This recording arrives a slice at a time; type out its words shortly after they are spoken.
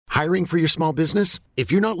Hiring for your small business?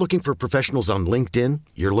 If you're not looking for professionals on LinkedIn,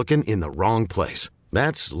 you're looking in the wrong place.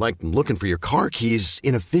 That's like looking for your car keys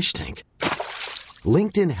in a fish tank.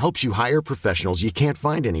 LinkedIn helps you hire professionals you can't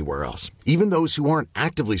find anywhere else, even those who aren't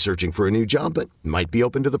actively searching for a new job but might be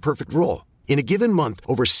open to the perfect role. In a given month,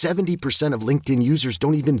 over 70% of LinkedIn users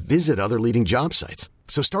don't even visit other leading job sites.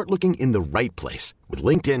 So start looking in the right place. With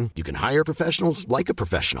LinkedIn, you can hire professionals like a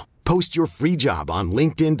professional. Post your free job on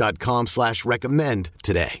linkedin.com/recommend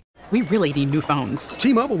today. We really need new phones.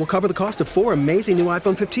 T-Mobile will cover the cost of 4 amazing new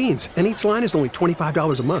iPhone 15s, and each line is only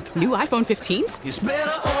 $25 a month. New iPhone 15s? It's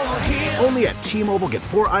better over here. Only at T-Mobile, get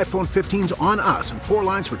 4 iPhone 15s on us and 4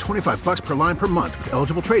 lines for $25 per line per month with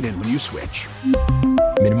eligible trade-in when you switch.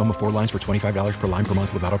 Minimum of 4 lines for $25 per line per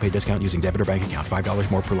month with autopay discount using debit or bank account. $5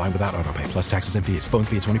 more per line without autopay, plus taxes and fees. Phone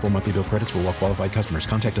fee at 24 monthly bill credits for well-qualified customers.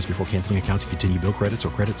 Contact us before canceling account to continue bill credits or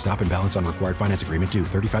credit stop and balance on required finance agreement due.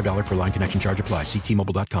 $35 per line connection charge applies. See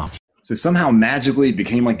T-Mobile.com. So somehow magically it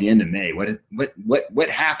became like the end of May. What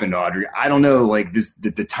happened, Audrey? I don't know. Like this,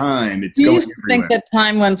 the time it's going everywhere. Do you think that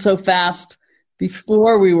time went so fast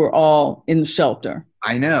before we were all in shelter?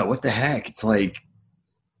 I know. What the heck? It's like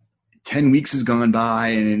 10 weeks has gone by,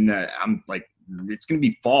 and I'm like, it's going to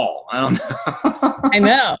be fall. I don't know. I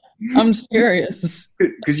know. I'm serious.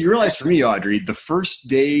 Because you realize for me, Audrey, the first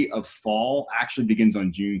day of fall actually begins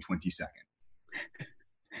on June 22nd.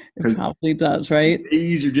 It probably does, right?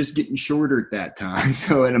 Days are just getting shorter at that time.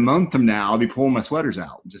 So in a month from now, I'll be pulling my sweaters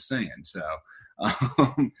out. Just saying. So,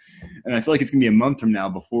 and I feel like it's going to be a month from now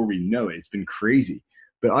before we know it. It's been crazy.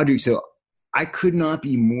 But Audrey, so I could not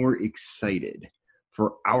be more excited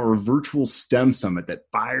for our virtual STEM summit that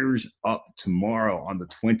fires up tomorrow on the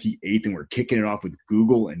 28th. And we're kicking it off with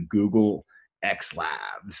Google and Google X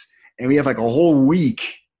Labs. And we have like a whole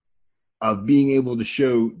week of being able to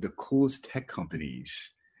show the coolest tech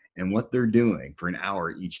companies and what they're doing for an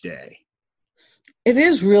hour each day. It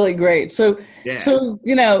is really great. So,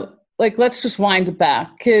 like, let's just wind it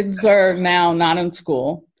back. Kids are now not in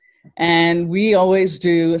school, and we always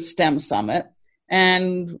do a STEM summit.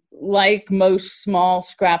 And like most small,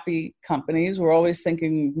 scrappy companies, we're always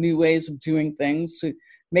thinking new ways of doing things to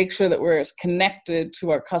make sure that we're as connected to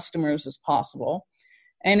our customers as possible.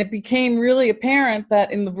 And it became really apparent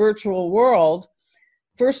that in the virtual world,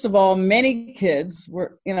 first of all, many kids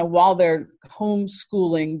were, while they're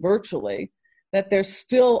homeschooling virtually, that there's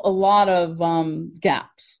still a lot of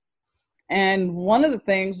gaps. And one of the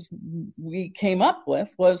things we came up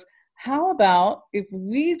with was, how about if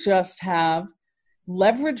we just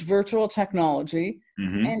leverage virtual technology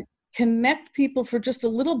and connect people for just a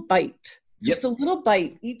little bite, just a little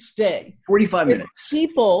bite each day. 45 minutes.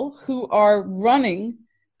 People who are running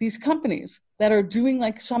these companies that are doing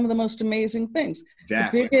like some of the most amazing things.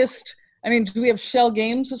 Exactly. The biggest, do we have Shell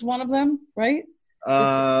Games as one of them, right?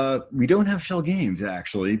 We don't have Shell Games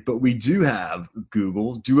actually, but we do have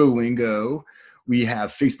Google, Duolingo. We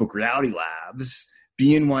have Facebook Reality Labs,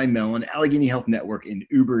 BNY Mellon, Allegheny Health Network, and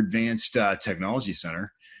Uber Advanced Technology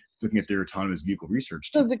Center, looking at their autonomous vehicle research.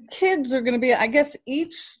 So the kids are going to be, I guess,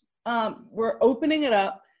 we're opening it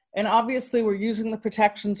up. And obviously, we're using the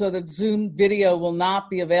protection so that Zoom video will not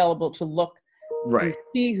be available to look and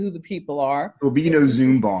see who the people are. There will be no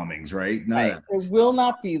Zoom bombings, right? Right. There will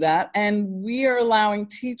not be that. And we are allowing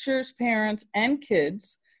teachers, parents, and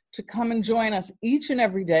kids to come and join us each and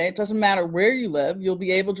every day. It doesn't matter where you live. You'll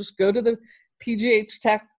be able to just go to the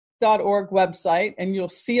pghtech.org website, and you'll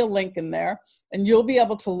see a link in there, and you'll be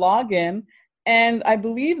able to log in. And I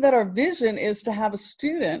believe that our vision is to have a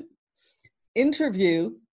student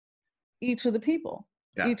interview each of the people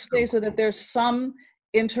each day so that there's some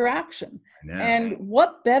interaction. And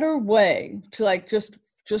what better way to, like, just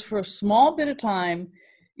for a small bit of time,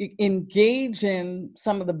 engage in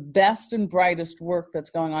some of the best and brightest work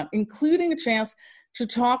that's going on, including a chance to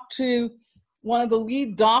talk to one of the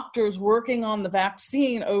lead doctors working on the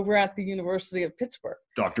vaccine over at the University of Pittsburgh.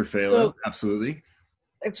 Dr. Phalo, absolutely.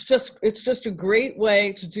 It's just a great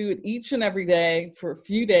way to do it each and every day for a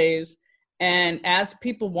few days. And as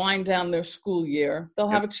people wind down their school year, they'll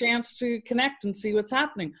have a chance to connect and see what's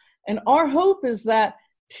happening. And our hope is that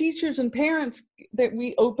teachers and parents, that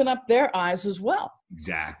we open up their eyes as well.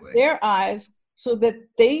 Exactly. Their eyes, so that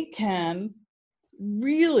they can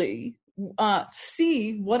really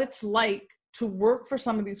see what it's like to work for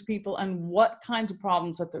some of these people and what kinds of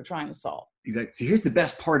problems that they're trying to solve. Exactly. So here's the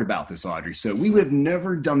best part about this, Audrey. So we would have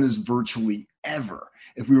never done this virtually ever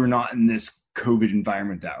if we were not in this COVID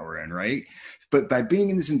environment that we're in, right? But by being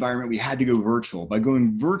in this environment, we had to go virtual. By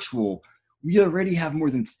going virtual, We already have more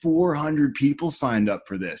than 400 people signed up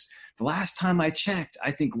for this. The last time I checked,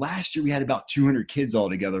 I think last year we had about 200 kids all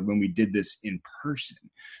together when we did this in person.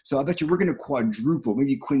 So I bet you we're going to quadruple,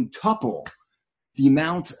 maybe quintuple the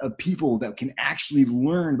amount of people that can actually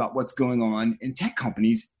learn about what's going on in tech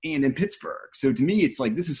companies and in Pittsburgh. So to me, it's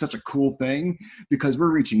like, this is such a cool thing because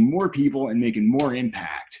we're reaching more people and making more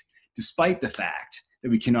impact, despite the fact that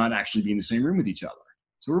we cannot actually be in the same room with each other.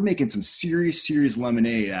 So we're making some serious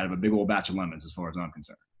lemonade out of a big old batch of lemons as far as I'm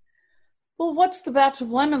concerned. Well, what's the batch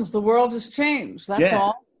of lemons? The world has changed. That's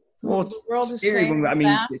all. Well, it's the world has changed. I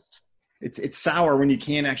mean, it's sour when you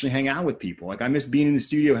can't actually hang out with people. Like, I miss being in the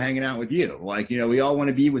studio hanging out with you. Like, you know, we all want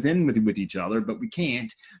to be with each other, but we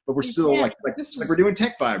can't. But we're still like we're doing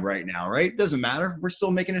Tech Vibe right now, right? It doesn't matter. We're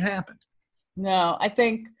still making it happen. No, I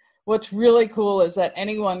think what's really cool is that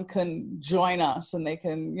anyone can join us and they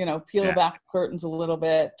can, you know, peel back the curtains a little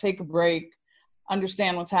bit, take a break,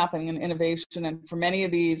 understand what's happening in innovation. And for many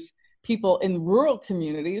of these people in rural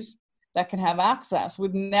communities that can have access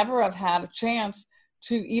would never have had a chance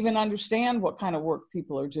to even understand what kind of work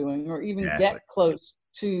people are doing or even get close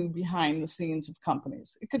to behind the scenes of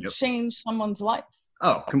companies. It could change someone's life.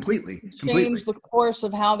 Oh, completely. Change the course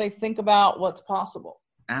of how they think about what's possible.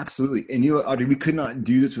 Absolutely. And you know, Audrey, we could not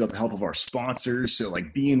do this without the help of our sponsors. So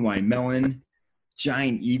like BNY Mellon,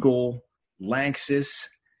 Giant Eagle, Lanxess,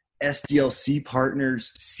 SDLC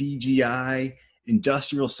Partners, CGI,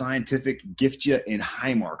 Industrial Scientific, Giftja, and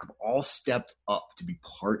Highmark have all stepped up to be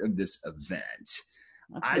part of this event.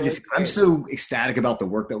 I'm so ecstatic about the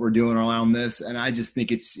work that we're doing around this, and I just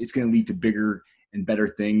think it's going to lead to bigger and better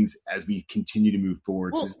things as we continue to move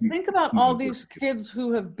forward. Well, think about all these kids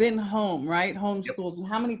who have been home, right? Homeschooled, and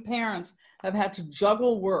how many parents have had to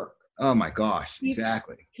juggle work. Oh my gosh,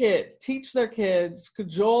 exactly. Teach their kids,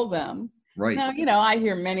 cajole them. Right. Now, you know, I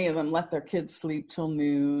hear many of them let their kids sleep till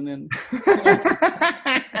noon and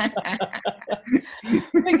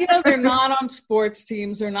but, you know, they're not on sports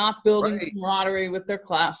teams. They're not building camaraderie with their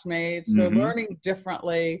classmates. They're learning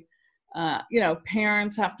differently. You know,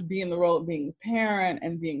 parents have to be in the role of being a parent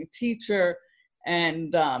and being a teacher.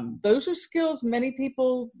 And those are skills many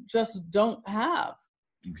people just don't have.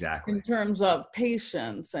 Exactly. In terms of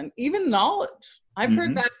patience and even knowledge. I've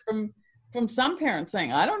heard that from some parents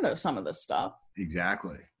saying, I don't know some of this stuff.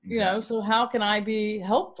 Exactly. You know, so how can I be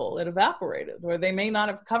helpful? It evaporated, or they may not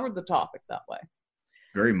have covered the topic that way.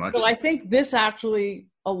 Very much. So I think this actually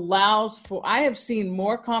allows for, I have seen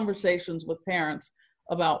more conversations with parents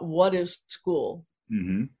about what is school,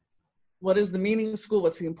 what is the meaning of school,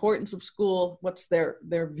 what's the importance of school, what's their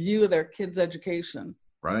view of their kids' education.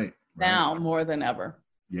 Right. Now more than ever.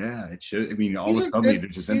 Yeah, it should. I mean, all this company,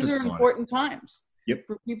 there's this emphasis on it. These are important times. Yep.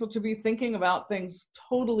 For people to be thinking about things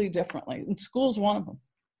totally differently. And school's one of them.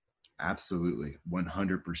 Absolutely.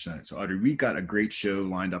 100%. So Audrey, we got a great show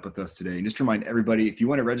lined up with us today. And just to remind everybody, if you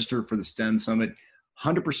want to register for the STEM Summit,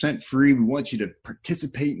 100% free. We want you to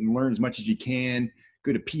participate and learn as much as you can.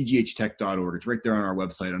 Go to pghtech.org. It's right there on our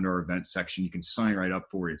website under our events section. You can sign right up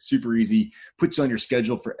for it. It's super easy. Puts you on your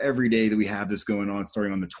schedule for every day that we have this going on,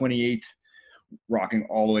 starting on the 28th, rocking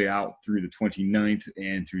all the way out through the 29th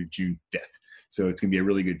and through June 5th. So it's going to be a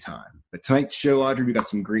really good time. But tonight's show, Audrey, we got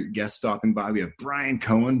some great guests stopping by. We have Brian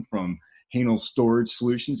Cohen from Hahnel Storage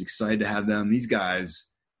Solutions. Excited to have them. These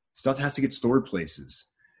guys, stuff has to get stored places.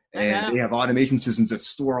 And they have automation systems that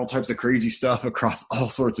store all types of crazy stuff across all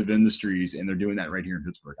sorts of industries. And they're doing that right here in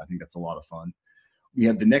Pittsburgh. I think that's a lot of fun. We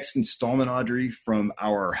have the next installment, Audrey, from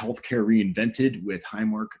our Healthcare Reinvented with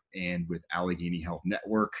Highmark and with Allegheny Health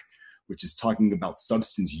Network, which is talking about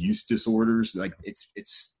substance use disorders. Like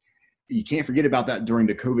it's you can't forget about that during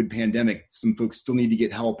the COVID pandemic. Some folks still need to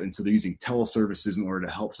get help. And so they're using teleservices in order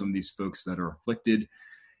to help some of these folks that are afflicted.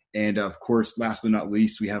 And of course, last but not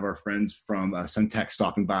least, we have our friends from Suntech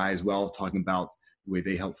stopping by as well, talking about the way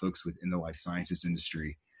they help folks within the life sciences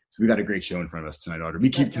industry. So we got a great show in front of us tonight, Audrey. We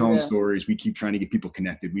keep telling stories. We keep trying to get people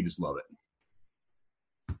connected. We just love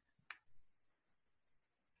it.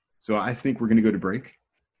 So I think we're going to go to break.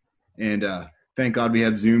 And thank God we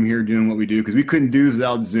have Zoom here doing what we do, because we couldn't do this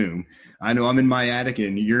without Zoom. I know I'm in my attic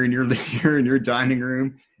and you're in your dining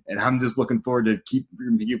room, and I'm just looking forward to keep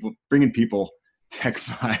bringing people Tech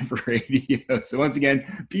Vibe Radio. So once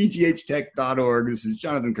again, pghtech.org. This is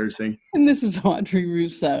Jonathan Kirsting. And this is Audrey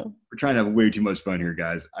Russo. We're trying to have way too much fun here,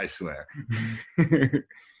 guys. I swear.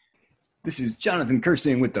 This is Jonathan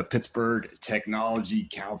Kirsting with the Pittsburgh Technology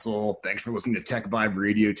Council. Thanks for listening to Tech Vibe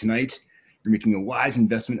Radio tonight. You're making a wise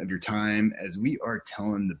investment of your time as we are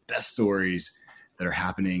telling the best stories that are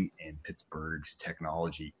happening in Pittsburgh's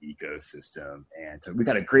technology ecosystem. And so we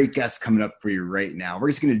got a great guest coming up for you right now. We're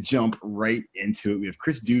just going to jump right into it. We have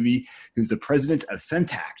Chris Duvey, who's the president of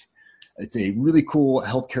Centact. It's a really cool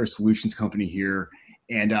healthcare solutions company here.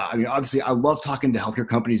 And I mean, obviously, I love talking to healthcare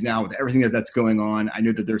companies now with everything that's going on. I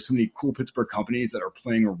know that there's so many cool Pittsburgh companies that are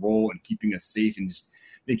playing a role in keeping us safe and just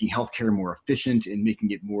making healthcare more efficient and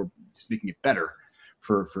making it better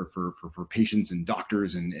for patients and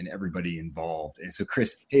doctors and everybody involved. And so,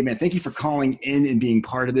 Chris, hey man, thank you for calling in and being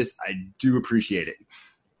part of this. I do appreciate it.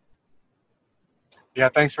 Yeah,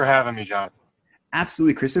 thanks for having me, John.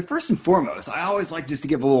 Absolutely, Chris. So first and foremost, I always like just to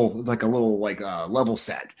give a little level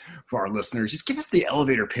set for our listeners. Just give us the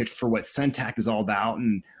elevator pitch for what Centact is all about,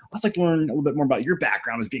 and I'd like to learn a little bit more about your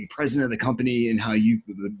background as being president of the company and how you've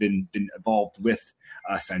been involved with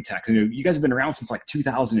Centact. You know, you guys have been around since like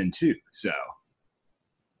 2002. So.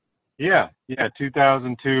 Yeah.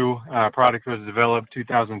 2002 product was developed.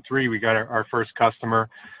 2003 we got our first customer.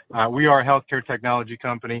 We are a healthcare technology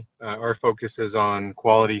company. Our focus is on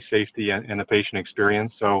quality, safety, and the patient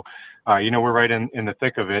experience. So, we're right in the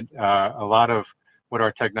thick of it. A lot of what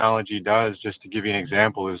our technology does, just to give you an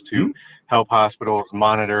example, is to help hospitals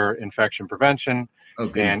monitor infection prevention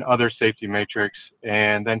and other safety metrics,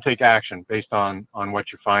 and then take action based on what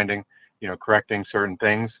you're finding. Correcting certain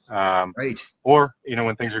things, right. Or,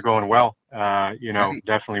 when things are going well, right.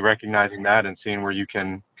 Definitely recognizing that and seeing where you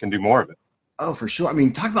can do more of it. Oh, for sure. I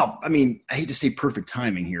mean, I hate to say perfect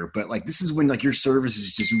timing here, but like, this is when like your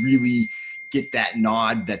services just really get that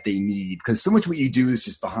nod that they need, because so much what you do is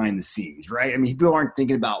just behind the scenes, right? I mean, people aren't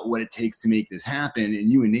thinking about what it takes to make this happen,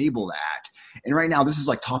 and you enable that. And right now, this is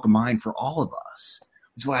like top of mind for all of us,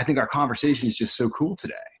 which is why I think our conversation is just so cool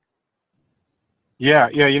today. Yeah.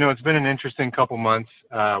 It's been an interesting couple months.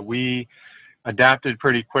 We adapted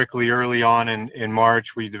pretty quickly early on in March.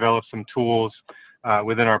 We developed some tools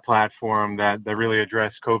within our platform that really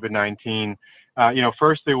address COVID-19.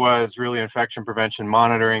 First it was really infection prevention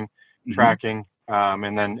monitoring, tracking,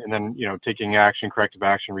 and then taking action, corrective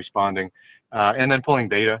action, responding, and then pulling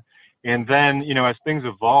data. And then, as things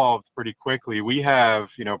evolved pretty quickly, we have,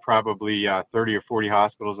 probably 30 or 40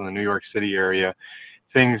 hospitals in the New York City area.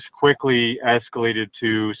 Things quickly escalated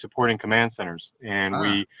to supporting command centers, and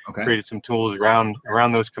we created some tools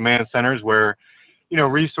around those command centers where,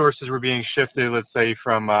 resources were being shifted, let's say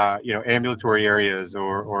from, ambulatory areas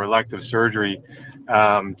or elective surgery,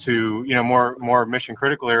 to, more mission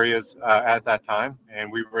critical areas, at that time.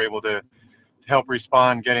 And we were able to help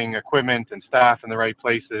respond, getting equipment and staff in the right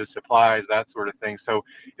places, supplies, that sort of thing. So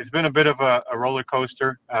it's been a bit of a roller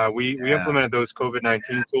coaster. We implemented those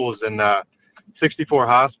COVID-19 tools in, 64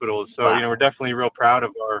 hospitals. So, we're definitely real proud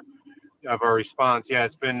of our response. Yeah,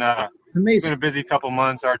 it's been amazing. It's been a busy couple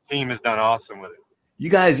months. Our team has done awesome with it. You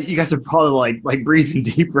guys are probably like breathing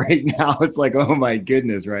deep right now. It's like, oh my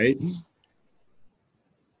goodness, right?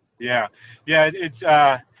 Yeah. It's,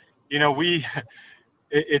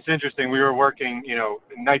 it's interesting. We were working,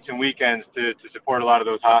 nights and weekends to support a lot of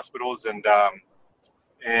those hospitals, and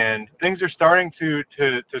things are starting to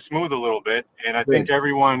smooth a little bit. And I think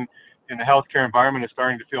everyone in the healthcare environment is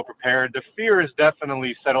starting to feel prepared. The fear has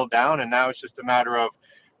definitely settled down, and now it's just a matter of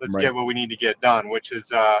let's get what we need to get done, which is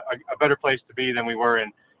a better place to be than we were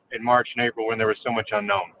in March and April when there was so much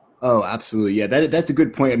unknown. Oh, absolutely. Yeah, that's a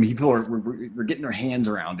good point. I mean, people we're getting their hands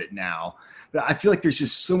around it now. But I feel like there's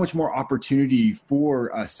just so much more opportunity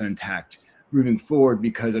for Centact moving forward,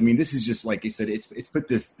 because, I mean, this is just, like you said, it's put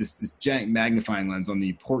this giant magnifying lens on the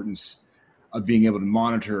importance of being able to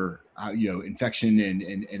monitor infection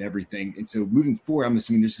and everything. And so moving forward, I'm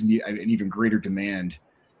assuming there's an even greater demand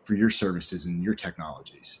for your services and your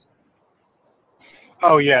technologies.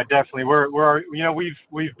 Oh yeah, definitely.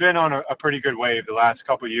 We've been on a pretty good wave. The last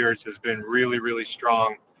couple of years has been really, really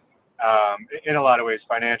strong in a lot of ways,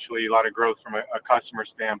 financially, a lot of growth from a customer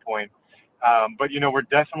standpoint. But we're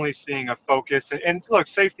definitely seeing a focus. And look,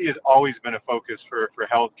 safety has always been a focus for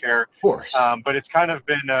healthcare. Of course. But it's kind of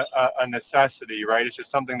been a necessity, right? It's just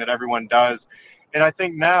something that everyone does. And I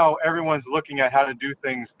think now everyone's looking at how to do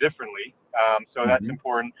things differently. So that's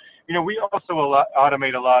important. We also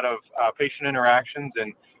automate a lot of patient interactions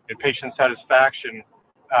and patient satisfaction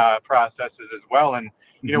processes as well. And,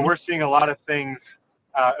 we're seeing a lot of things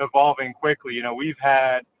evolving quickly. We've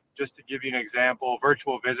had, just to give you an example,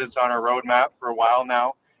 virtual visits on our roadmap for a while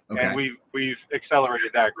now, and we've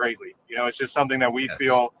accelerated that greatly. It's just something that we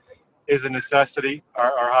feel is a necessity.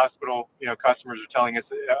 Our hospital, customers are telling us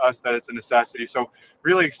that it's a necessity. So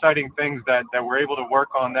really exciting things that we're able to work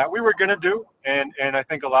on that we were going to do, and I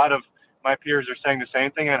think a lot of my peers are saying the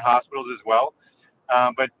same thing at hospitals as well.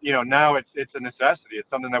 But now it's a necessity. It's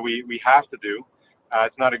something that we have to do.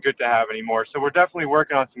 It's not a good to have anymore. So we're definitely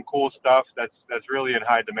working on some cool stuff that's really in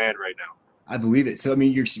high demand right now. I believe it. So, I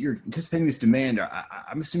mean, you're anticipating this demand.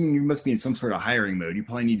 I'm assuming you must be in some sort of hiring mode. You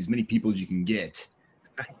probably need as many people as you can get.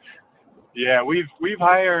 Yeah, we've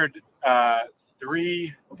hired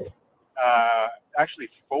 3, actually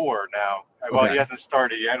 4 now. Okay. Well, he hasn't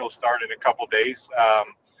started yet. It'll start in a couple days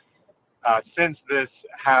since this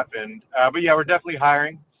happened. But yeah, we're definitely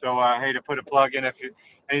hiring. So, hey, to put a plug in, if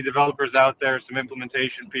any developers out there, some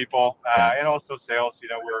implementation people, and also sales,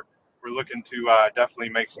 we're looking to definitely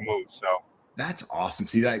make some moves. So. That's awesome.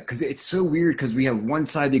 See that? Because it's so weird because we have one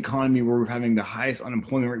side of the economy where we're having the highest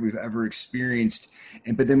unemployment rate we've ever experienced.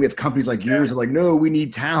 But then we have companies like yours that are like, no, we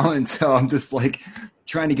need talent. So I'm just like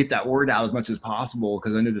trying to get that word out as much as possible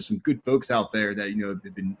because I know there's some good folks out there that, have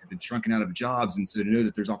been shrunken out of jobs. And so to know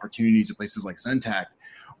that there's opportunities at places like Centact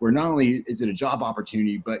where not only is it a job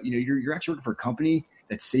opportunity, but, you're actually working for a company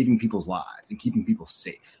that's saving people's lives and keeping people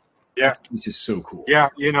safe. Yeah. It's just so cool. Yeah.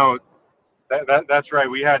 That's right.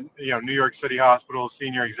 We had, New York City Hospital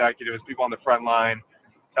senior executives, people on the front line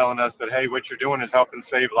telling us that, hey, what you're doing is helping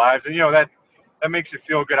save lives. And, that makes you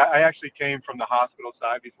feel good. I actually came from the hospital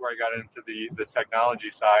side before I got into the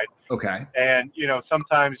technology side. Okay. And,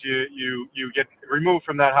 sometimes you get removed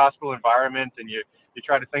from that hospital environment and you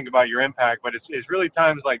try to think about your impact, but it's really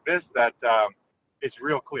times like this that it's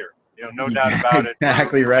real clear. No doubt about it.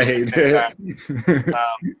 Exactly right.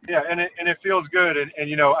 Yeah, and it feels good.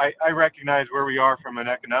 And I recognize where we are from an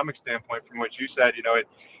economic standpoint from what you said.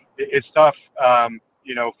 It's tough,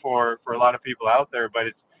 for a lot of people out there, but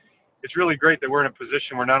it's really great that we're in a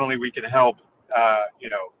position where not only we can help,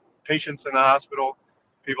 patients in the hospital,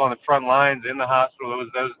 people on the front lines in the hospital,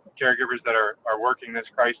 those caregivers that are working this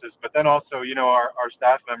crisis, but then also, our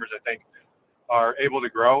staff members, I think, are able to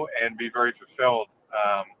grow and be very fulfilled,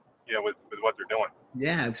 with what they're doing.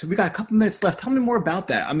 Yeah. So we got a couple minutes left. Tell me more about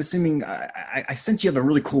that. I'm assuming I sense you have a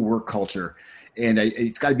really cool work culture and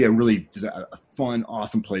it's got to be a fun,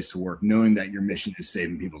 awesome place to work, knowing that your mission is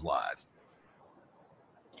saving people's lives.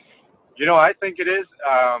 I think it is.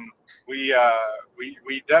 We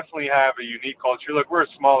definitely have a unique culture. Look, we're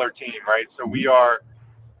a smaller team, right? So we are,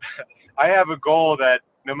 I have a goal that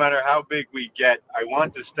no matter how big we get, I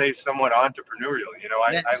want to stay somewhat entrepreneurial.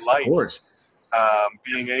 I like, of course.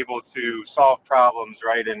 Being able to solve problems,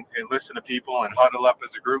 right, and listen to people and huddle up as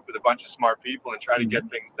a group with a bunch of smart people and try to get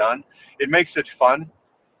things done. It makes it fun.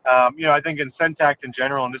 I think in Centact in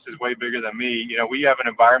general, and this is way bigger than me, we have an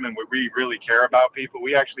environment where we really care about people.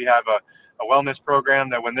 We actually have a wellness program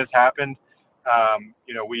that when this happened,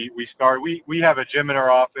 we have a gym in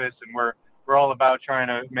our office and we're all about trying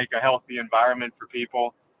to make a healthy environment for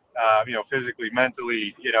people, physically,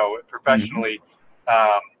 mentally, professionally.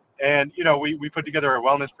 And, we put together a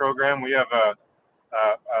wellness program. We have a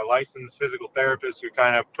licensed physical therapist who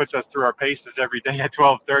kind of puts us through our paces every day at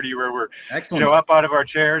 12:30 where we're, up out of our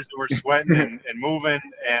chairs and we're sweating and moving.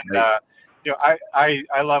 And,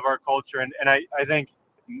 I love our culture. And I think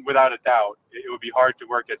without a doubt, it would be hard to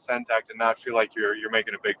work at Centact and not feel like you're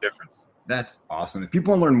making a big difference. That's awesome. If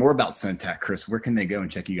people want to learn more about Centact, Chris, where can they go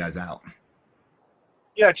and check you guys out?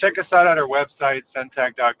 Yeah, check us out at our website,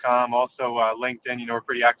 centact.com. Also, LinkedIn. We're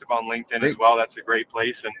pretty active on LinkedIn as well. That's a great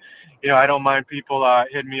place. And, I don't mind people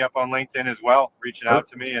hitting me up on LinkedIn as well, reaching out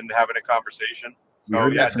to me and having a conversation. We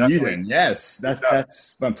heard that from you then. Yes, that's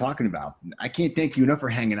what I'm talking about. I can't thank you enough for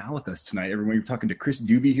hanging out with us tonight, everyone. You're talking to Chris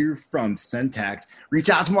Doobie here from Centact. Reach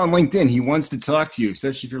out to him on LinkedIn. He wants to talk to you,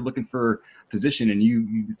 especially if you're looking for a position and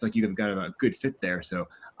you it's like you've got a good fit there. So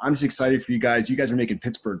I'm just excited for you guys. You guys are making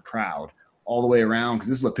Pittsburgh proud all the way around because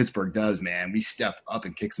this is what Pittsburgh does, man. We step up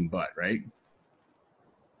and kick some butt, right?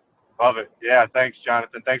 Love it. Yeah, thanks,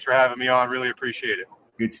 Jonathan. Thanks for having me on. Really appreciate it.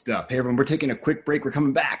 Good stuff. Hey, everyone, we're taking a quick break. We're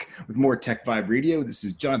coming back with more Tech Vibe Radio. This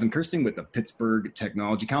is Jonathan Kirsting with the Pittsburgh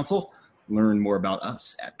Technology Council. Learn more about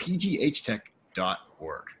us at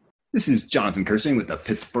pghtech.org. This is Jonathan Kirsting with the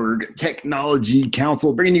Pittsburgh Technology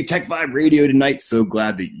Council, bringing you Tech Vibe Radio tonight. So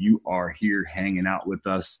glad that you are here hanging out with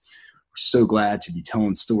us. We're so glad to be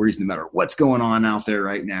telling stories no matter what's going on out there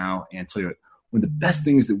right now. And tell you what, one of the best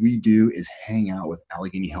things that we do is hang out with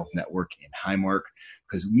Allegheny Health Network in Highmark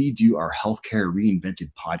because we do our Healthcare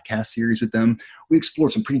Reinvented podcast series with them. We explore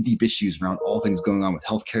some pretty deep issues around all things going on with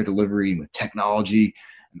healthcare delivery and with technology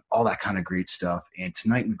and all that kind of great stuff. And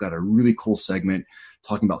tonight we've got a really cool segment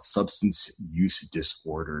talking about substance use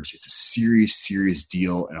disorders. It's a serious, serious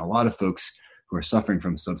deal. And a lot of folks who are suffering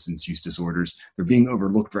from substance use disorders, they're being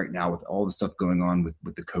overlooked right now with all the stuff going on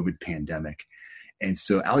with the COVID pandemic. And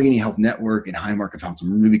so Allegheny Health Network and Highmark have found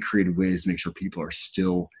some really creative ways to make sure people are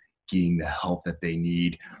still getting the help that they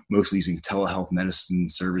need, mostly using telehealth medicine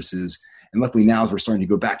services And luckily now, as we're starting to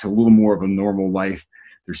go back to a little more of a normal life,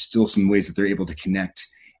 there's still some ways that they're able to connect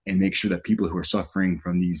and make sure that people who are suffering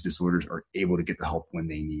from these disorders are able to get the help when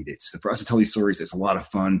they need it. So for us to tell these stories, it's a lot of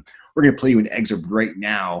fun. We're going to play you an excerpt right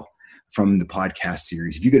now from the podcast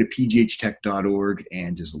series. If you go to pghtech.org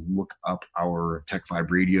and just look up our Tech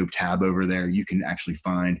Vibe Radio tab over there, you can actually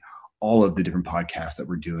find all of the different podcasts that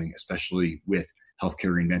we're doing, especially with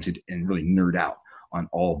Healthcare Reinvented, and really nerd out on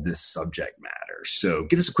all of this subject matter. So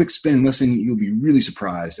give us a quick spin and listen. You'll be really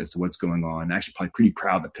surprised as to what's going on. Actually, probably pretty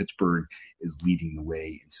proud that Pittsburgh is leading the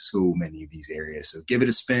way in so many of these areas. So give it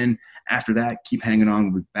a spin. After that, keep hanging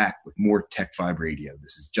on. We'll be back with more Tech Vibe Radio.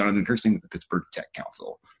 This is Jonathan Kirsting with the Pittsburgh Tech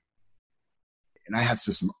Council. And I have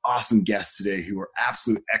some awesome guests today who are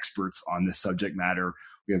absolute experts on this subject matter.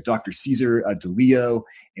 We have Dr. Cesar DeLeo,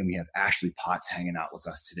 and we have Ashley Potts hanging out with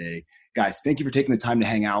us today. Guys, thank you for taking the time to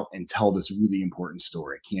hang out and tell this really important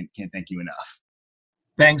story. Can't thank you enough.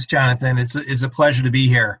 Thanks, Jonathan. It's a pleasure to be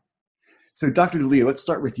here. So, Dr. DeLeo, let's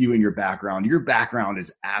start with you and your background. Your background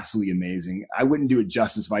is absolutely amazing. I wouldn't do it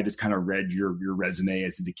justice if I just kind of read your resume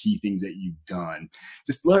as to the key things that you've done.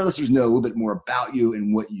 Just let our listeners know a little bit more about you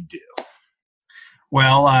and what you do.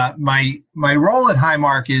 Well, my role at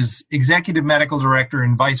Highmark is Executive Medical Director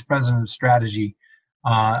and Vice President of Strategy,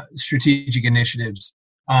 Strategic Initiatives.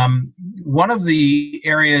 One of the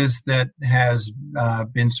areas that has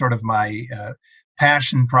been sort of my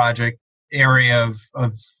passion project area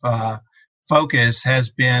of focus has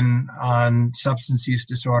been on substance use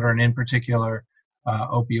disorder, and in particular,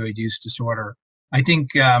 opioid use disorder. I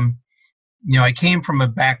think, I came from a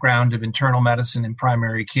background of internal medicine and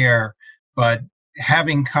primary care, but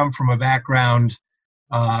having come from a background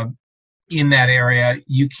in that area,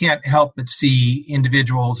 you can't help but see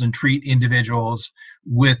individuals and treat individuals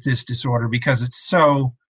with this disorder because it's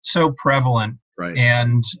so prevalent. Right.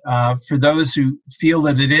 And for those who feel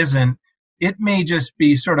that it isn't, it may just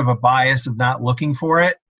be sort of a bias of not looking for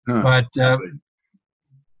it, but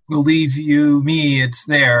believe you me, it's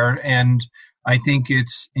there. And I think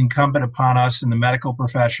it's incumbent upon us in the medical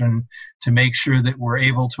profession to make sure that we're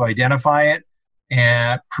able to identify it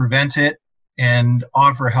and prevent it and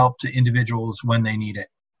offer help to individuals when they need it.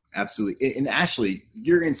 Absolutely. And Ashley,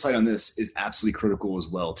 your insight on this is absolutely critical as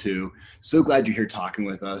well, too. So glad you're here talking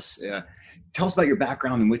with us. Tell us about your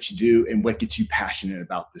background and what you do and what gets you passionate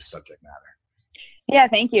about this subject matter. Yeah,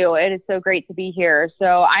 thank you. It is so great to be here.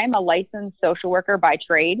 So I'm a licensed social worker by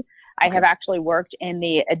trade. I have actually worked in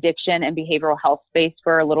the addiction and behavioral health space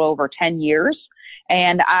for a little over 10 years.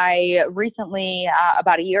 And I recently,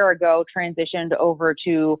 about a year ago, transitioned over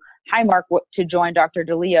to Highmark to join Dr.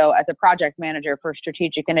 DeLeo as a project manager for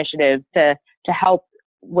strategic initiatives to help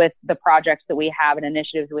with the projects that we have and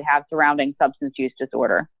initiatives we have surrounding substance use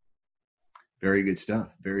disorder. Very good stuff.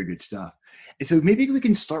 Very good stuff. And so maybe we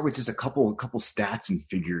can start with just a couple stats and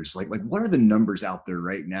figures. Like what are the numbers out there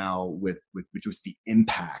right now with just the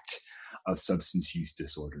impact of substance use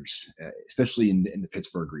disorders, especially in the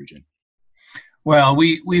Pittsburgh region? Well,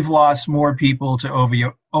 we've lost more people to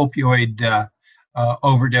opioid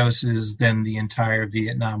overdoses than the entire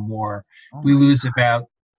Vietnam War. We lose about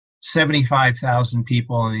 75,000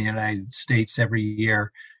 people in the United States every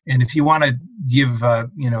year. And if you want to give a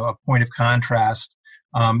point of contrast,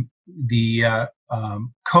 the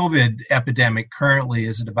COVID epidemic currently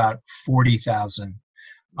is at about 40,000.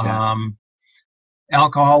 Exactly.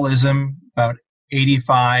 Alcoholism about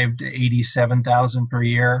 85 to 87,000 per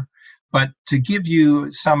year. But to give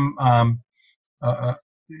you some a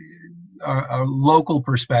local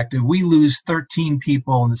perspective, we lose 13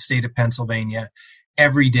 people in the state of Pennsylvania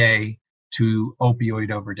every day to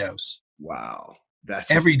opioid overdose. Wow.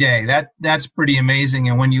 Every day. That's pretty amazing.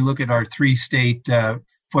 And when you look at our 3-state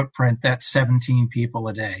footprint, that's 17 people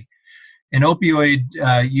a day. And opioid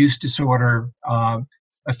use disorder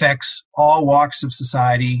affects all walks of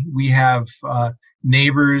society. We have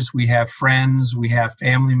neighbors, we have friends, we have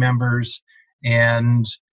family members, and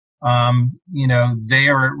they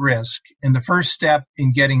are at risk. And the first step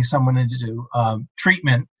in getting someone into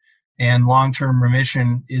treatment and long-term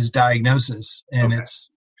remission is diagnosis, and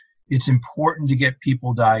it's important to get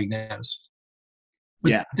people diagnosed.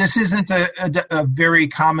 But this isn't a very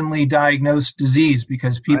commonly diagnosed disease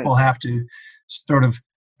because people have to sort of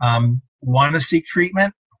want to seek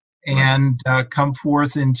treatment and come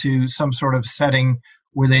forth into some sort of setting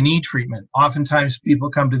where they need treatment. Oftentimes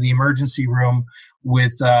people come to the emergency room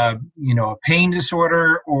with a pain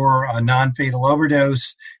disorder or a non-fatal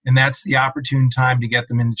overdose, and that's the opportune time to get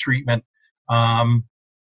them into treatment.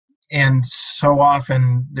 And so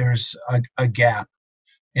often there's a gap,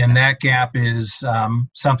 and that gap is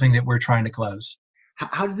something that we're trying to close.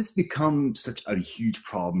 How did this become such a huge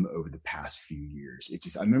problem over the past few years?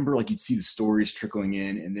 I remember like you'd see the stories trickling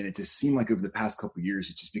in, and then it just seemed like over the past couple of years,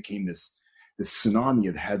 it just became this tsunami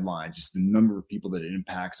of headlines, just the number of people that it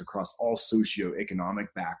impacts across all socioeconomic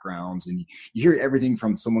backgrounds. And you hear everything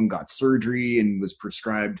from someone got surgery and was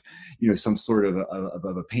prescribed, some sort of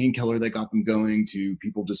a painkiller that got them going, to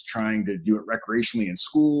people just trying to do it recreationally in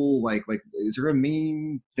school. Like, is there a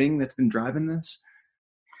main thing that's been driving this?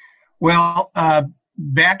 Well,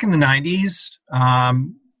 back in the 90s,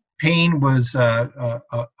 pain was a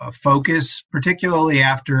focus, particularly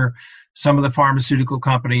after some of the pharmaceutical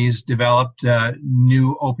companies developed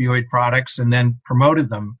new opioid products and then promoted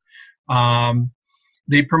them.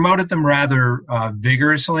 They promoted them rather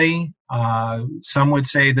vigorously. Some would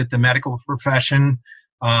say that the medical profession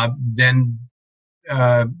then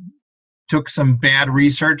took some bad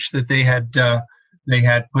research that they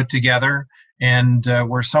had put together and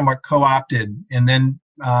were somewhat co-opted. And then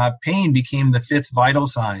pain became the fifth vital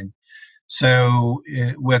sign. So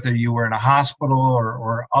whether you were in a hospital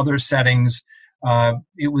or other settings,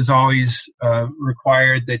 it was always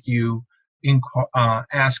required that you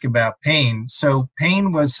ask about pain. So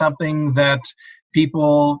pain was something that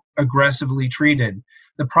people aggressively treated.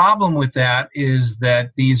 The problem with that is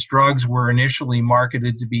that these drugs were initially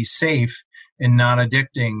marketed to be safe and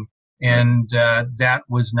non-addicting, and that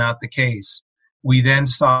was not the case. We then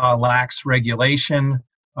saw lax regulation.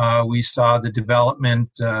 We saw the development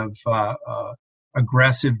of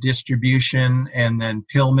aggressive distribution and then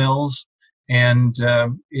pill mills, and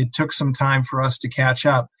it took some time for us to catch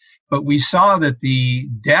up. But we saw that the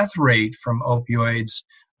death rate from opioids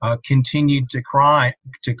continued to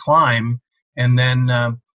climb, and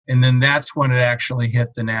then that's when it actually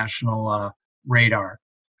hit the national radar.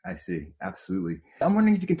 I see, absolutely. I'm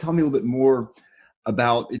wondering if you can tell me a little bit more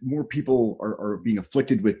about if more people are being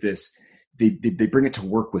afflicted with this. They bring it to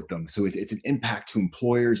work with them. So it's an impact to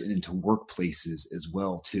employers and into workplaces as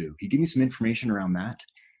well, too. Can you give me some information around that?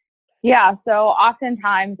 Yeah, so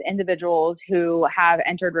oftentimes individuals who have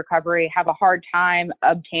entered recovery have a hard time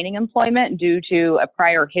obtaining employment due to a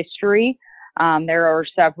prior history. There are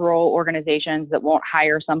several organizations that won't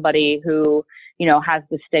hire somebody who, has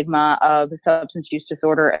the stigma of substance use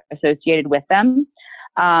disorder associated with them.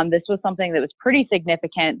 This was something that was pretty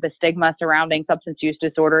significant, the stigma surrounding substance use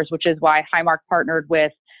disorders, which is why Highmark partnered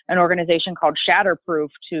with an organization called Shatterproof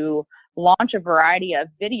to launch a variety of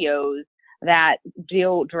videos that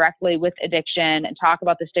deal directly with addiction and talk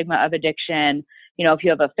about the stigma of addiction. If you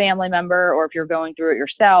have a family member or if you're going through it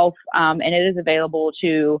yourself, and it is available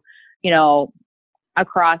to,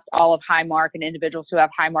 across all of Highmark and individuals who have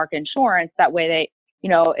Highmark insurance. That way they,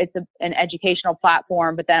 it's an educational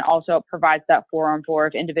platform, but then also it provides that forum for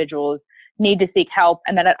if individuals need to seek help.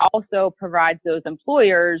 And then it also provides those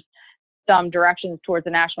employers some directions towards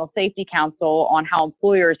the National Safety Council on how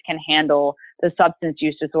employers can handle the substance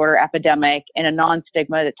use disorder epidemic in a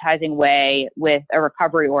non-stigmatizing way with a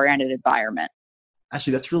recovery-oriented environment.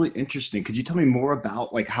 Actually, that's really interesting. Could you tell me more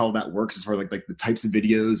about how that works as far as like the types of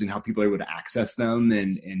videos and how people are able to access them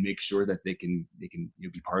and make sure that they can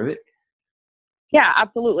be part of it? Yeah,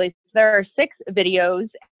 absolutely. There are 6 videos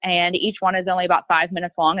and each one is only about 5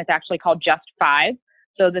 minutes long. It's actually called Just 5.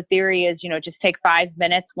 So the theory is, just take 5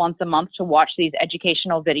 minutes once a month to watch these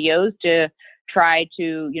educational videos to try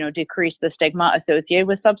to, decrease the stigma associated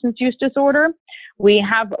with substance use disorder. We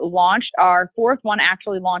have launched our 4th one,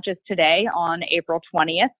 actually launches today on April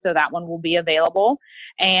 20th. So that one will be available.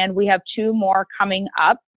 And we have 2 more coming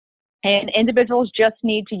up. And individuals just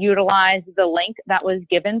need to utilize the link that was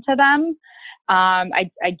given to them.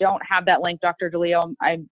 I don't have that link, Dr. DeLeo.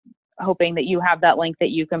 I'm hoping that you have that link that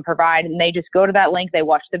you can provide. And they just go to that link, they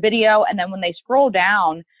watch the video, and then when they scroll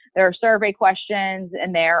down, there are survey questions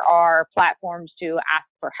and there are platforms to ask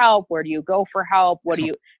for help. Where do you go for help? If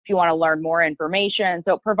you want to learn more information?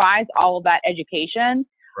 So it provides all of that education,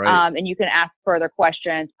 right. And you can ask further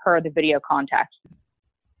questions per the video context.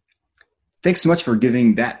 Thanks so much for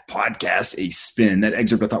giving that podcast a spin. That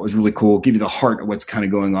excerpt I thought was really cool. Give you the heart of what's kind of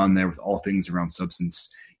going on there with all things around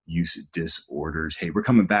substance use disorders. Hey, we're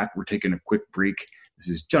coming back. We're taking a quick break. This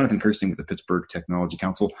is Jonathan Kirsting with the Pittsburgh Technology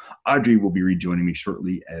Council. Audrey will be rejoining me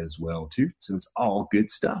shortly as well, too. So it's all good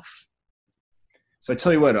stuff. So I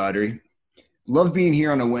tell you what, Audrey, love being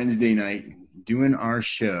here on a Wednesday night doing our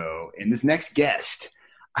show. And this next guest,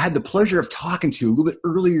 I had the pleasure of talking to a little bit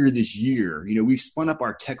earlier this year. We've spun up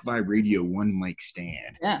our Tech Vibe Radio one mic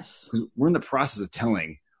stand. Yes. We're in the process of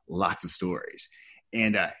telling lots of stories.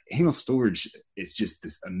 And Hahnel Storage is just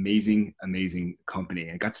this amazing, amazing company.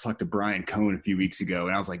 And I got to talk to Brian Cohen a few weeks ago,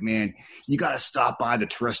 and I was like, man, you got to stop by the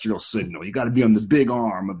terrestrial signal. You got to be on the big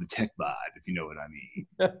arm of the tech vibe, if you know what I mean.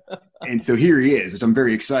 And so here he is, which I'm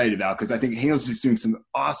very excited about, because I think Hahnel's just doing some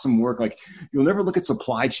awesome work. Like, you'll never look at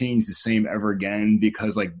supply chains the same ever again,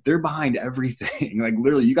 because like they're behind everything. Like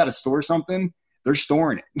literally, you got to store something, they're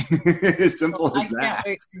storing it. As simple as that. I can't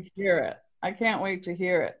wait to hear it. I can't wait to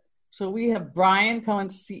hear it. So we have Brian Cohen,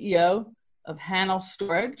 CEO of Hahnel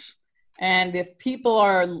Storage. And if people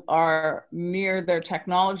are near their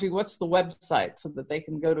technology, what's the website so that they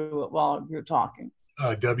can go to it while you're talking?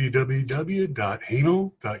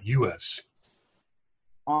 www.hahnel.us.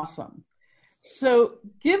 Awesome. So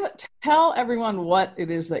tell everyone what it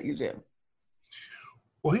is that you do.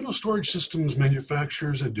 Well, Hahnel Storage Systems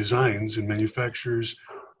manufactures and designs and manufactures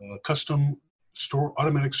custom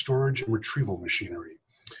automatic storage and retrieval machinery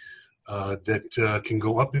that can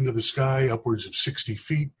go up into the sky, upwards of 60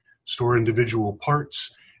 feet, store individual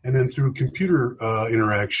parts, and then through computer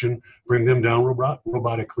interaction, bring them down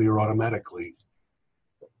robotically or automatically.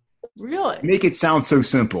 Really? Make it sound so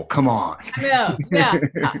simple. Come on. Yeah.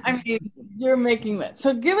 I mean, you're making that.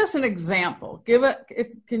 So give us an example. You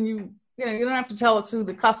don't have to tell us who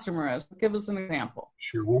the customer is, but give us an example.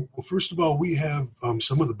 Sure. Well, first of all, we have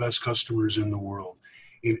some of the best customers in the world.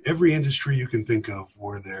 In every industry you can think of,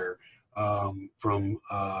 we're there, from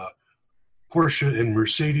Porsche and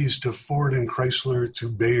Mercedes to Ford and Chrysler to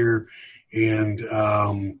Bayer and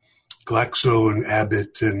Glaxo and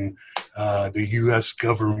Abbott and the U.S.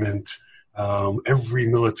 government, every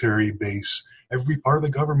military base, every part of the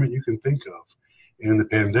government you can think of. In the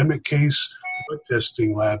pandemic case, blood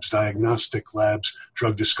testing labs, diagnostic labs,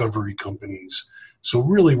 drug discovery companies. So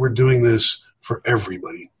really, we're doing this for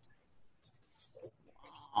everybody.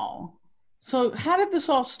 Oh, so how did this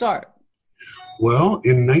all start? Well,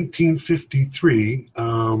 in 1953,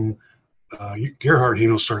 Gerhard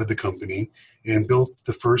Hahnel started the company and built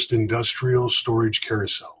the first industrial storage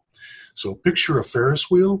carousel. So picture a Ferris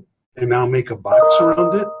wheel and now make a box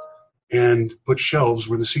around it and put shelves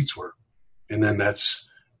where the seats were. And then that's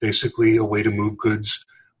basically a way to move goods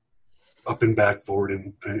up and back,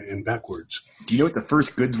 forward and backwards. Do you know what the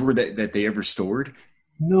first goods were that they ever stored?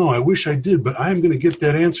 No, I wish I did, but I'm going to get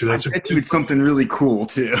that answer. I bet you it's something really cool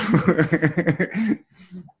too.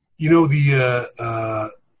 You know,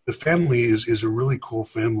 the family is a really cool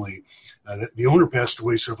family. The owner passed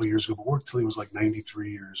away several years ago, but worked till he was like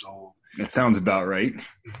 93 years old. That sounds about right.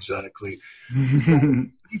 Exactly.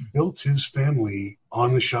 He built his family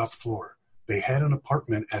on the shop floor. They had an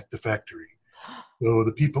apartment at the factory. So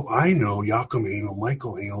the people I know, Joachim Hahnel,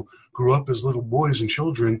 Michael Hahnel, grew up as little boys and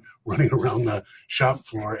children running around the shop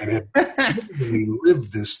floor and have literally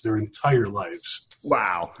lived this their entire lives.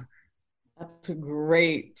 Wow. That's a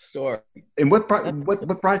great story. And what brought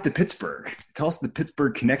it to Pittsburgh? Tell us the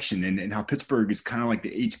Pittsburgh connection and how Pittsburgh is kind of like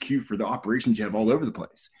the HQ for the operations you have all over the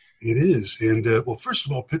place. It is. And, well, first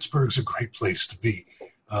of all, Pittsburgh's a great place to be.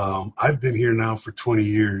 I've been here now for 20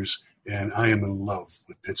 years, and I am in love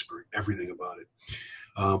with Pittsburgh, everything about it.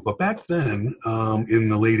 But back then, in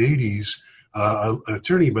the late 80s, an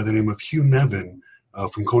attorney by the name of Hugh Nevin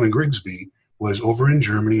from Conan Grigsby was over in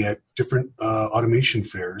Germany at different automation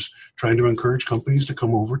fairs trying to encourage companies to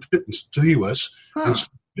come over to the U.S. and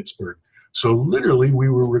Pittsburgh. So literally we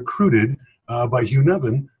were recruited by Hugh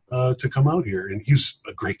Nevin to come out here. And he's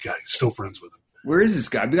a great guy, still friends with him. Where is this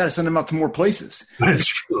guy? We got to send him out to more places. That's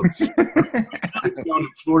true. Down in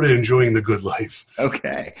Florida enjoying the good life.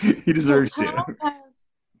 Okay. He deserves to.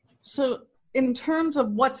 So in terms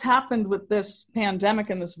of what's happened with this pandemic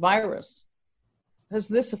and this virus, has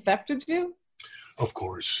this affected you? Of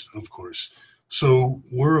course. So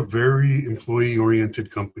we're a very employee-oriented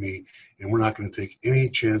company, and we're not going to take any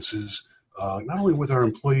chances, not only with our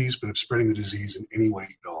employees, but of spreading the disease in any way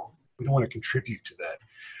at all. We don't want to contribute to that.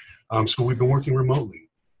 So we've been working remotely.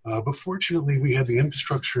 But fortunately, we had the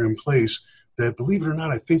infrastructure in place that, believe it or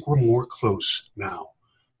not, I think we're more close now.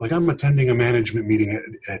 Like I'm attending a management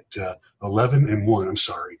meeting at 11 and 1,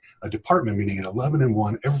 a department meeting at 11 and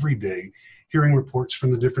 1 every day, hearing reports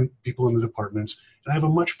from the different people in the departments, and I have a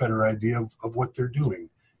much better idea of what they're doing.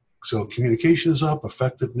 So communication is up,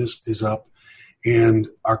 effectiveness is up, and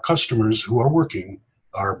our customers who are working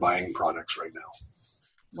are buying products right now.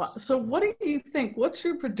 Wow. So what do you think? What's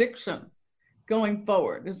your prediction going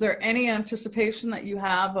forward? Is there any anticipation that you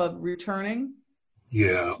have of returning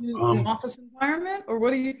to an office environment, or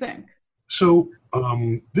what do you think? So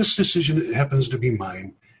this decision happens to be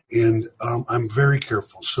mine, and I'm very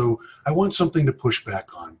careful. So I want something to push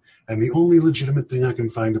back on. And the only legitimate thing I can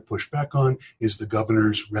find to push back on is the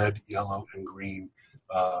governor's red, yellow, and green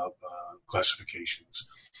classifications.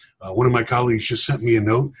 One of my colleagues just sent me a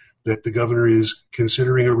note that the governor is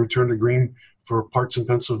considering a return to green for parts in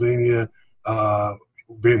Pennsylvania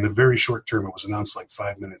in the very short term. It was announced like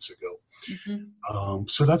 5 minutes ago. Mm-hmm.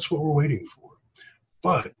 So that's what we're waiting for.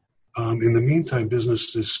 But in the meantime,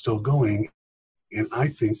 business is still going. And I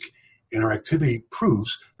think and our activity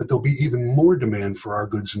proves that there'll be even more demand for our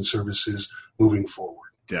goods and services moving forward.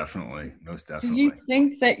 Definitely. Most definitely. Do you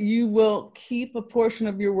think that you will keep a portion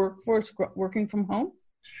of your workforce working from home?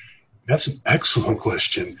 That's an excellent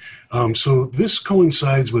question. So this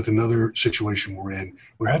coincides with another situation we're in.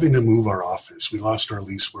 We're having to move our office. We lost our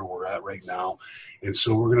lease where we're at right now. And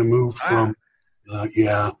so we're going to move from,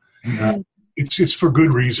 it's for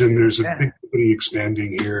good reason. There's a big company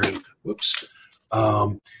expanding here. And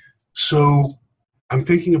so I'm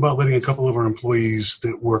thinking about letting a couple of our employees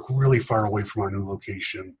that work really far away from our new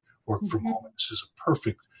location work from home. This is a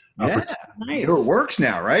perfect opportunity. Nice. It works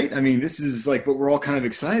now, right? I mean, this is like what we're all kind of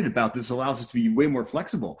excited about. This allows us to be way more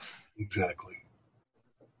flexible. Exactly.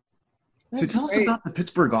 So tell us about the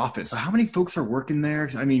Pittsburgh office. How many folks are working there?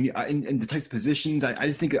 I mean, in the types of positions, I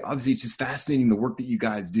just think that obviously it's just fascinating the work that you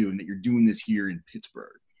guys do and that you're doing this here in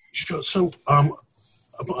Pittsburgh. Sure. So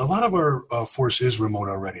a lot of our force is remote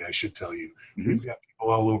already, I should tell you. Mm-hmm. We've got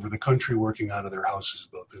people all over the country working out of their houses,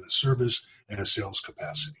 both in a service and a sales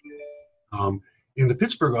capacity. In the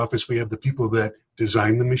Pittsburgh office, we have the people that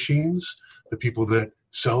design the machines, the people that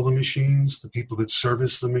sell the machines, the people that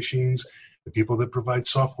service the machines, the people that provide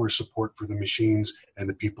software support for the machines, and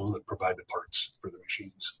the people that provide the parts for the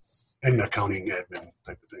machines, and accounting, admin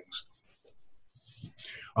type of things.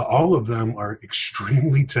 All of them are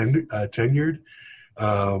extremely tenured.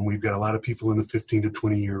 We've got a lot of people in the 15 to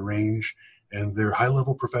 20-year range, and they're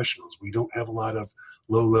high-level professionals. We don't have a lot of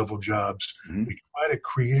low-level jobs. Mm-hmm. We try to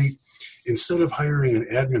create, instead of hiring an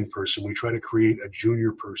admin person, we try to create a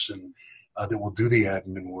junior person that will do the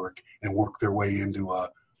admin work and work their way into a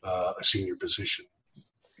senior position.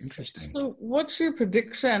 Interesting. So what's your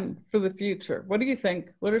prediction for the future? What do you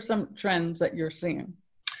think? What are some trends that you're seeing?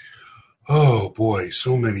 Oh, boy,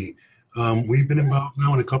 so many. We've been involved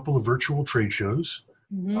now in a couple of virtual trade shows,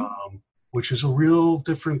 which is a real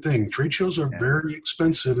different thing. Trade shows are very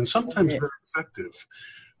expensive and sometimes very effective.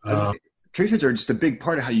 Trade shows are just a big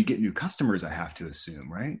part of how you get new customers, I have to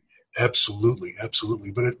assume, right? Absolutely,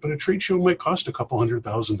 absolutely. But a trade show might cost a couple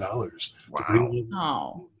 $100,000 to bring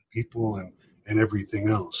people and everything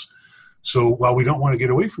else. So while we don't want to get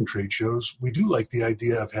away from trade shows, we do like the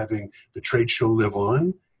idea of having the trade show live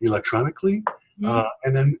on electronically,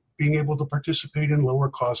 and then being able to participate in lower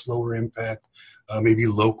cost, lower impact, maybe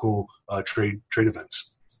local trade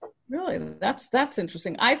events. Really, that's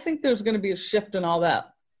interesting. I think there's going to be a shift in all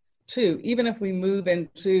that too, even if we move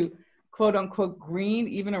into quote unquote green,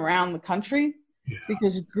 even around the country,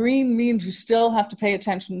 because green means you still have to pay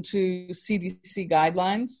attention to CDC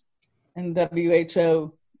guidelines and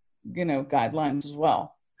WHO, guidelines as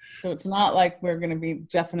well. So it's not like we're going to be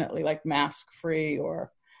definitely like mask free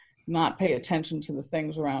or not pay attention to the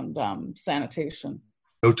things around sanitation.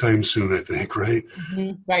 No time soon, I think, right?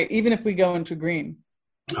 Mm-hmm. Right. Even if we go into green.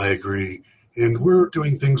 I agree. And we're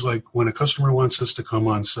doing things like when a customer wants us to come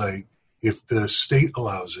on site, if the state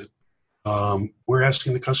allows it, we're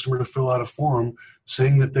asking the customer to fill out a form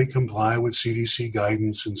saying that they comply with CDC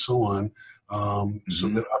guidance and so on, so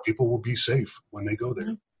that our people will be safe when they go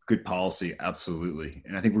there. Good policy, absolutely.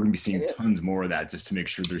 And I think we're going to be seeing tons more of that just to make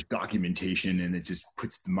sure there's documentation and it just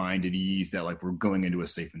puts the mind at ease that like we're going into a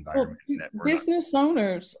safe environment. Well, business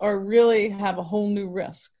owners really have a whole new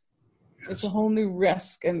risk. Yes. It's a whole new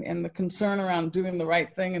risk and the concern around doing the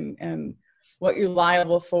right thing and what you're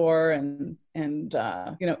liable for and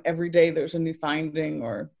every day there's a new finding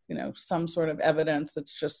or some sort of evidence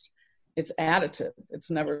it's additive.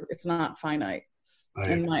 It's not finite.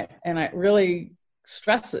 Right. And it really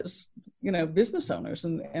stresses business owners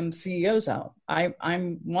and CEOs out.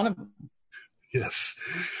 I'm one of them. Yes.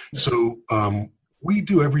 So we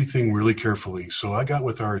do everything really carefully. So I got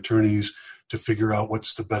with our attorneys to figure out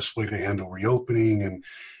what's the best way to handle reopening and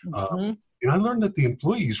I learned that the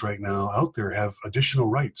employees right now out there have additional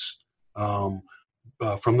rights from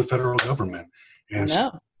the federal government. And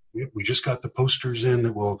so we just got the posters in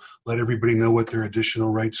that will let everybody know what their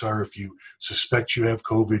additional rights are. If you suspect you have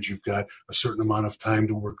COVID, you've got a certain amount of time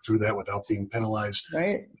to work through that without being penalized,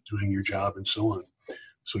 doing your job and so on.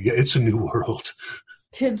 So it's a new world.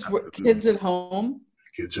 Kids at home.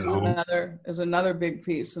 Kids at home is another big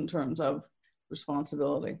piece in terms of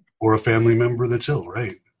responsibility. Or a family member that's ill,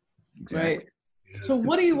 right? Exactly. Right. Yeah. So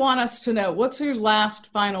what do you want us to know? What's your last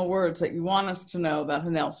final words that you want us to know about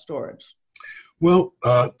Hennell Storage? Well,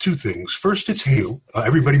 two things. First, it's Hainel.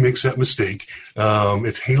 Everybody makes that mistake.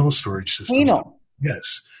 It's Hainel Storage System. Hainel.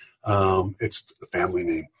 Yes. It's a family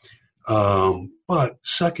name. But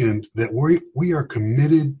second, that we are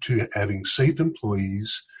committed to having safe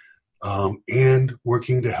employees and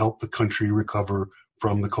working to help the country recover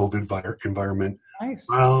from the COVID environment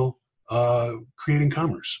while creating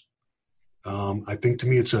commerce. I think to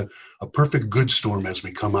me it's a perfect good storm as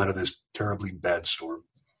we come out of this terribly bad storm.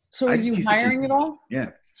 So are you hiring at all? Yeah.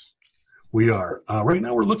 We are. Right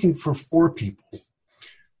now we're looking for 4 people.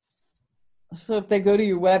 So if they go to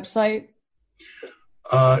your website?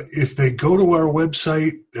 If they go to our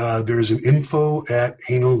website, there's an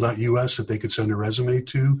info@hainel.us that they could send a resume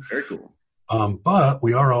to. Very cool. But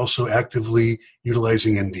we are also actively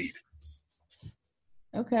utilizing Indeed.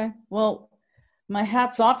 Okay. Well, my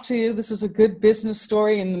hat's off to you. This is a good business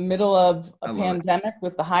story in the middle of a pandemic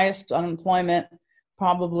with the highest unemployment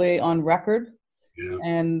probably on record. Yeah.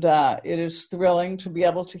 And it is thrilling to be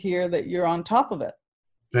able to hear that you're on top of it.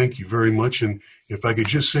 Thank you very much. And if I could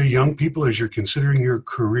just say, young people, as you're considering your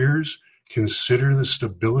careers, consider the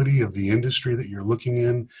stability of the industry that you're looking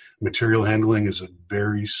in. Material handling is a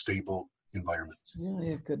very stable environment. It's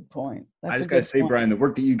really a good point. I just got to say, Brian, the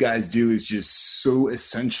work that you guys do is just so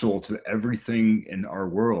essential to everything in our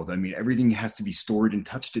world. I mean, everything has to be stored and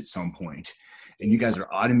touched at some point. And you guys are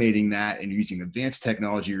automating that and using advanced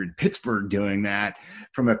technology. You're in Pittsburgh doing that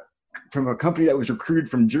from a company that was recruited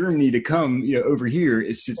from Germany to come, over here.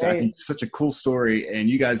 It's just, I think, such a cool story. And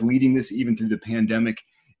you guys leading this even through the pandemic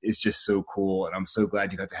is just so cool. And I'm so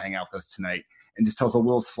glad you got to hang out with us tonight and just tell us a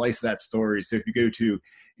little slice of that story. So if you go to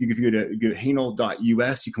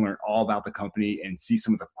hainel.us, you can learn all about the company and see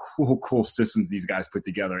some of the cool systems these guys put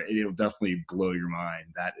together. It'll definitely blow your mind.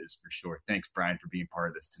 That is for sure. Thanks, Brian, for being part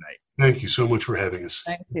of this tonight. Thank you so much for having us.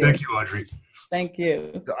 Thank you, Audrey. Thank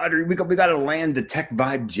you. So, Audrey, we got to land the Tech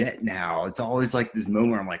Vibe jet now. It's always like this moment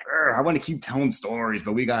where I'm like, I want to keep telling stories,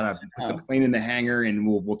 but we got to put the plane in the hangar and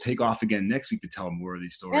we'll take off again next week to tell more of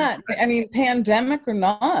these stories. Yeah, I mean, pandemic or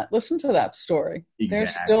not, listen to that story. Exactly.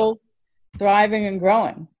 They're still thriving and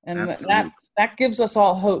growing. And that gives us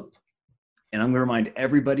all hope. And I'm going to remind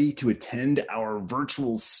everybody to attend our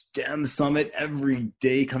virtual STEM Summit every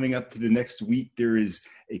day coming up to the next week. There is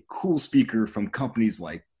a cool speaker from companies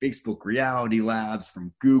like Facebook Reality Labs,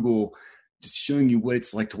 from Google, just showing you what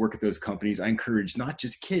it's like to work at those companies. I encourage not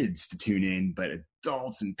just kids to tune in, but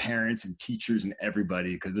adults and parents and teachers and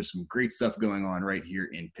everybody, because there's some great stuff going on right here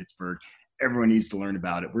in Pittsburgh. Everyone needs to learn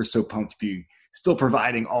about it. We're so pumped to be still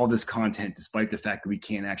providing all this content despite the fact that we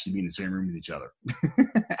can't actually be in the same room with each other.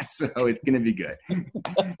 So it's going to be good.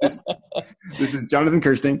 This is Jonathan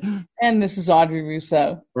Kirsten. And this is Audrey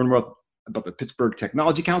Rousseau. Learn more about the Pittsburgh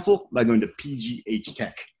Technology Council by going to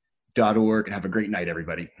pghtech.org, and have a great night,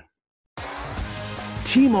 everybody.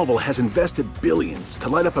 T-Mobile has invested billions to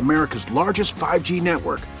light up America's largest 5G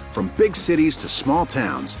network, from big cities to small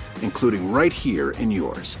towns, including right here in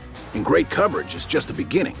yours. And great coverage is just the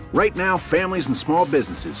beginning. Right now, families and small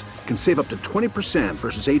businesses can save up to 20%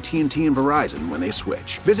 versus AT&T and Verizon when they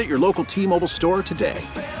switch. Visit your local T-Mobile store today.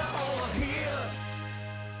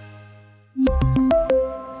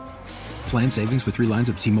 Plan savings with 3 lines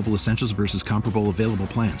of T-Mobile Essentials versus comparable available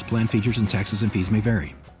plans. Plan features and taxes and fees may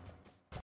vary.